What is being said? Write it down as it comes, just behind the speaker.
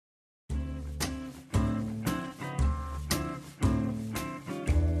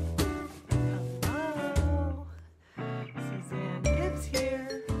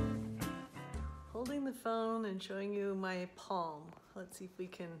phone and showing you my palm. Let's see if we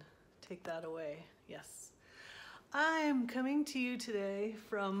can take that away. Yes. I'm coming to you today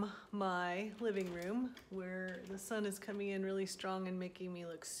from my living room where the sun is coming in really strong and making me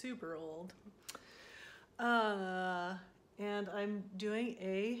look super old. And I'm doing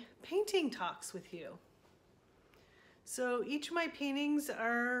a painting talks with you. So each of my paintings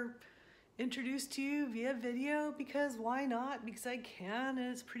are introduced to you via video because why not? Because I can,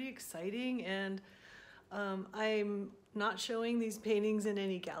 and it's pretty exciting. And I'm not showing these paintings in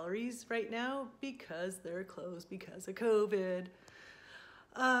any galleries right now because they're closed because of COVID.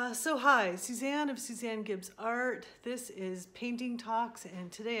 So hi, Suzanne of Suzanne Gibbs Art. This is Painting Talks,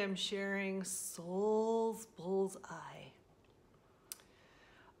 and today I'm sharing Soul's Bullseye.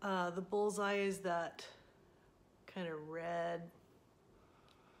 The bullseye is that kind of red.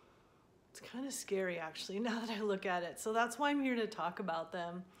 It's kind of scary actually now that I look at it. So that's why I'm here to talk about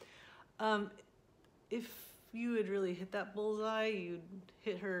them. If you had really hit that bullseye, you'd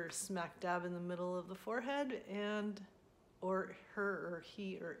hit her smack dab in the middle of the forehead, or her or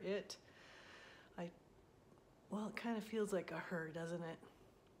he or it. Well, it kind of feels like a her, doesn't it?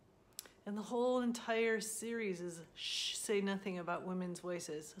 And the whole entire series is shh, say nothing about women's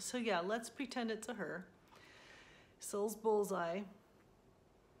voices. So yeah, let's pretend it's a her. Soul's Bullseye.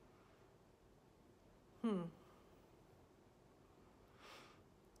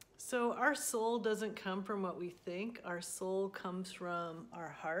 So our soul doesn't come from what we think. Our soul comes from our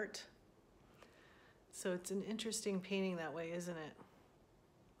heart. So it's an interesting painting that way, isn't it?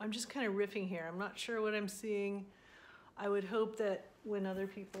 I'm just kind of riffing here. I'm not sure what I'm seeing. I would hope that when other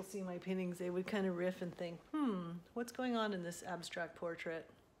people see my paintings, they would kind of riff and think, what's going on in this abstract portrait?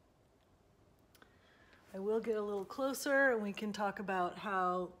 I will get a little closer and we can talk about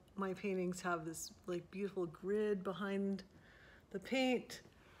how my paintings have this like beautiful grid behind the paint.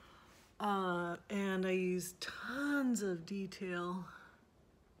 And I use tons of detail.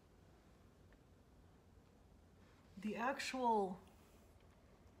 The actual,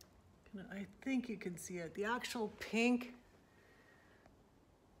 I think you can see it, the actual pink,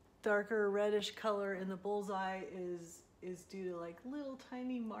 darker reddish color in the bullseye is due to like little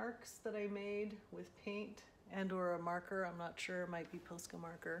tiny marks that I made with paint and or a marker. I'm not sure, it might be Posca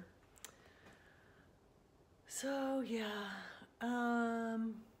marker. So yeah,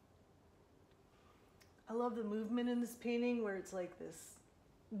 I love the movement in this painting where it's like this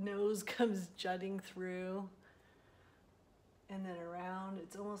nose comes jutting through and then around.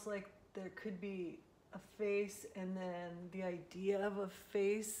 It's almost like there could be a face and then the idea of a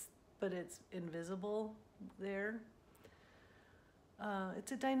face, but it's invisible there.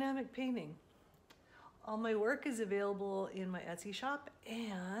 It's a dynamic painting. All my work is available in my Etsy shop,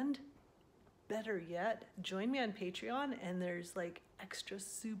 and better yet, join me on Patreon, and there's like extra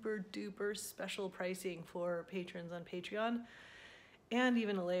super duper special pricing for patrons on Patreon, and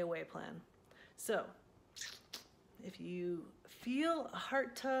even a layaway plan. So if you feel a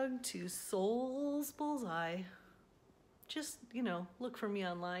heart tug to Soul's Bullseye, just, look for me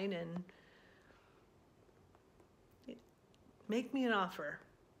online and make me an offer,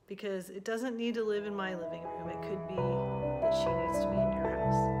 because it doesn't need to live in my living room. It could be that she needs to be